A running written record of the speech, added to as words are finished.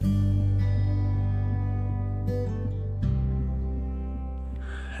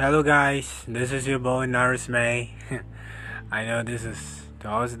Hello guys, this is your boy Nurse May. I know this is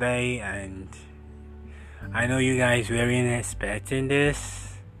Thursday and I know you guys weren't expecting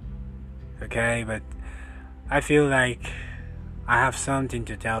this. Okay, but I feel like I have something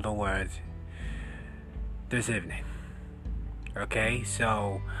to tell the world this evening. Okay,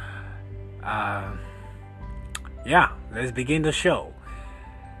 so let's begin the show.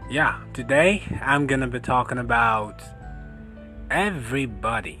 Today I'm gonna be talking about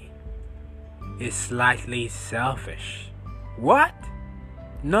everybody is slightly selfish. What?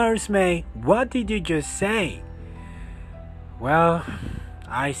 Nurse May, what did you just say? Well,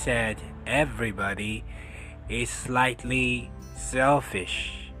 I said everybody is slightly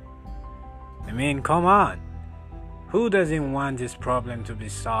selfish. I mean, come on. Who doesn't want this problem to be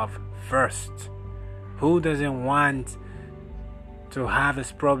solved first? Who doesn't want to have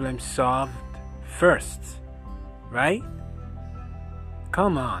this problem solved first? Right?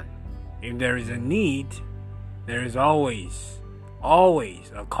 Come on. If there is a need, there is always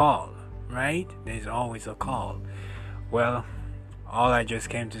a call, right? There's always a call. Well, all I just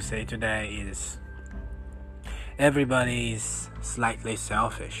came to say today is everybody is slightly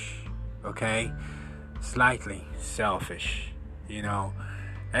selfish, okay? Slightly selfish. We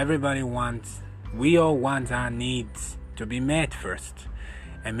all want our needs to be met first.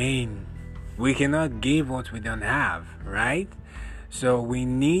 I mean, we cannot give what we don't have, right? So we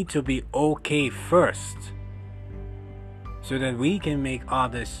need to be okay first so that we can make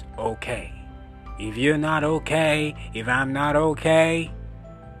others okay. If you're not okay, if I'm not okay,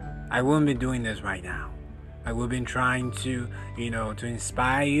 I wouldn't be doing this right now. I would be trying to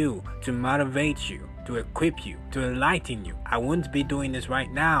inspire you, to motivate you, to equip you, to enlighten you. I wouldn't be doing this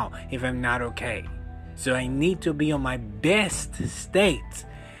right now if I'm not okay. So I need to be on my best state.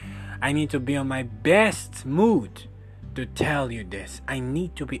 I need to be on my best mood to tell you this. I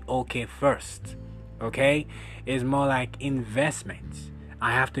need to be okay first. Okay? It's more like investment.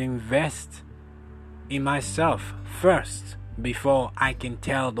 I have to invest in myself first before I can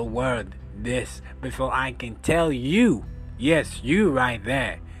tell the world this, before I can tell you, yes, you right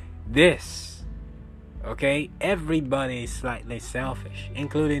there, this. Okay? Everybody is slightly selfish,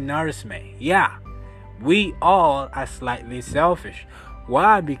 including Nurse May. Yeah, we all are slightly selfish.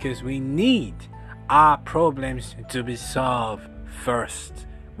 Why? Because we need our problems to be solved first.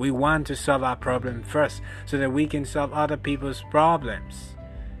 We want to solve our problem first so that we can solve other people's problems.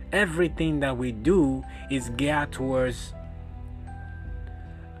 Everything that we do is geared towards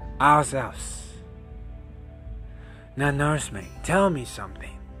ourselves. Now, Nurse May, tell me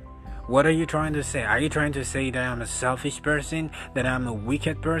something. What are you trying to say? Are you trying to say that I'm a selfish person? That I'm a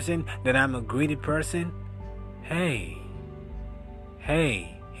wicked person? That I'm a greedy person? Hey,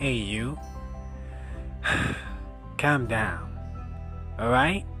 you. Calm down.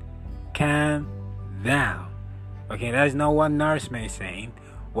 Alright? Calm down. Okay, that's not what Nurse May is saying.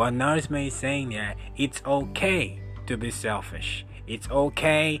 What Nurse May is saying here, it's okay to be selfish. It's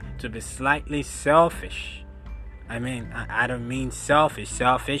okay to be slightly selfish. I mean, I don't mean selfish.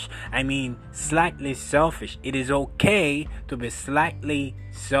 I mean slightly selfish. It is okay to be slightly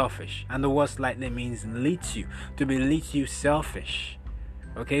selfish. And the word slightly means to be selfish.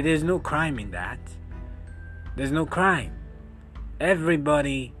 Okay, there's no crime in that. There's no crime.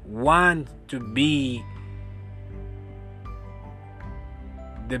 Everybody wants to be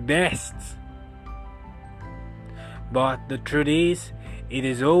the best. But the truth is, it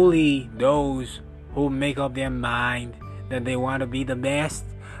is only those who make up their mind that they want to be the best,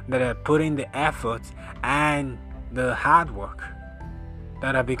 that are putting the effort and the hard work,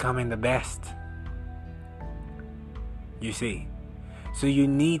 that are becoming the best. You see? So you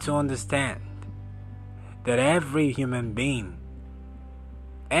need to understand that every human being,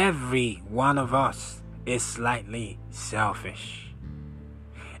 every one of us is slightly selfish.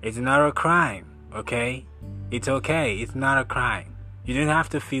 It's not a crime, okay? It's okay. It's not a crime. You don't have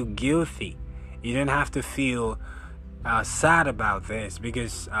to feel guilty. You don't have to feel sad about this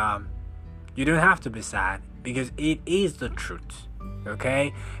because you don't have to be sad because it is the truth,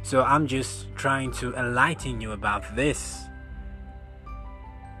 okay? So I'm just trying to enlighten you about this.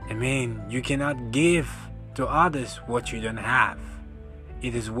 I mean, you cannot give to others what you don't have.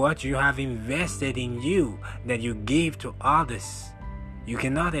 It is what you have invested in you that you give to others. You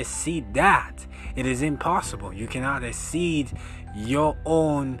cannot exceed that. It is impossible. You cannot exceed your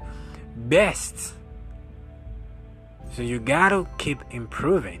own best. So you gotta keep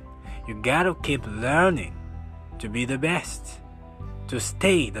improving. You gotta keep learning to be the best, to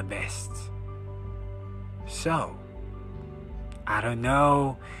stay the best. So, I don't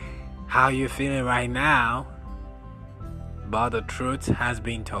know how you feeling right now, but the truth has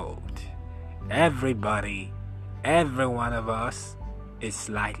been told. Everybody, every one of us is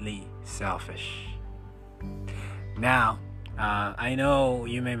slightly selfish. Now, I know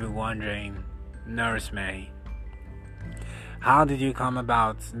you may be wondering, Nurse May, how did you come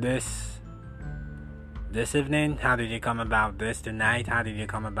about this evening? How did you come about this tonight? How did you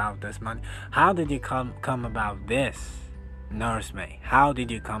come about this month? How did you come about this, Nurse May? How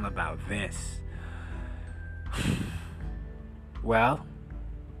did you come about this? Well,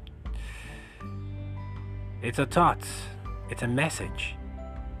 it's a thought. It's a message.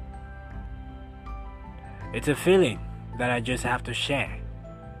 It's a feeling that I just have to share.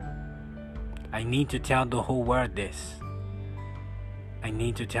 I need to tell the whole world this. I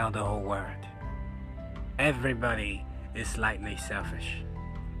need to tell the whole world. Everybody is slightly selfish.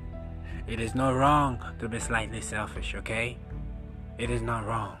 It is not wrong to be slightly selfish, okay? It is not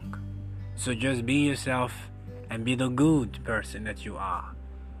wrong. So just be yourself and be the good person that you are.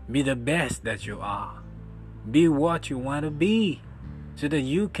 Be the best that you are. Be what you want to be, so that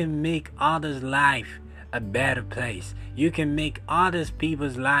you can make others' life a better place. You can make others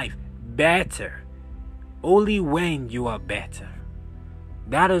people's life better. Only when you are better.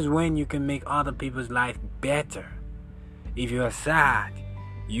 That is when you can make other people's life better. If you are sad,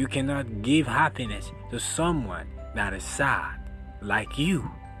 you cannot give happiness to someone that is sad, like you.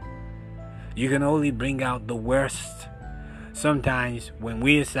 You can only bring out the worst. Sometimes when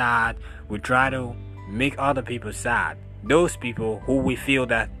we are sad, we try to make other people sad. Those people who we feel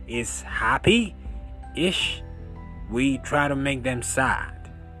that is happy-ish, we try to make them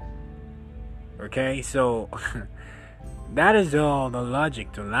sad. Okay, so that is all the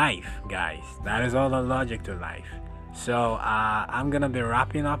logic to life, guys. That is all the logic to life. So I'm gonna be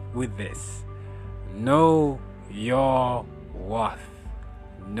wrapping up with this. Know your worth.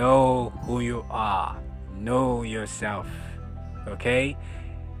 Know who you are. Know yourself. Okay?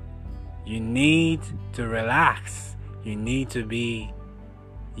 You need to relax. You need to be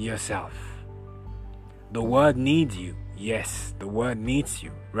yourself. The world needs you. Yes, the world needs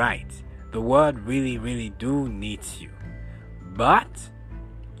you. Right. The world really, really do needs you. But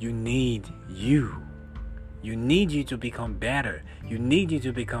you need you. You need you to become better. You need you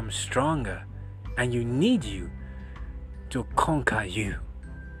to become stronger. And you need you to conquer you.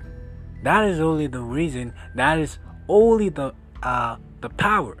 That is only the reason. That is only the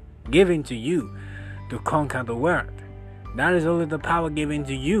power given to you to conquer the world. That is only the power given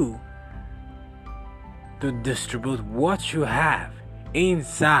to you to distribute what you have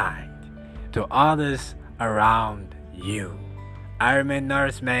inside to others around you. I remain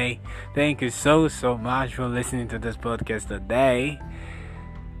Nurse May. Thank you so much for listening to this podcast today.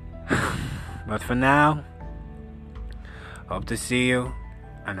 But for now, hope to see you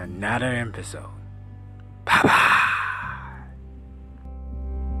on another episode. Bye bye.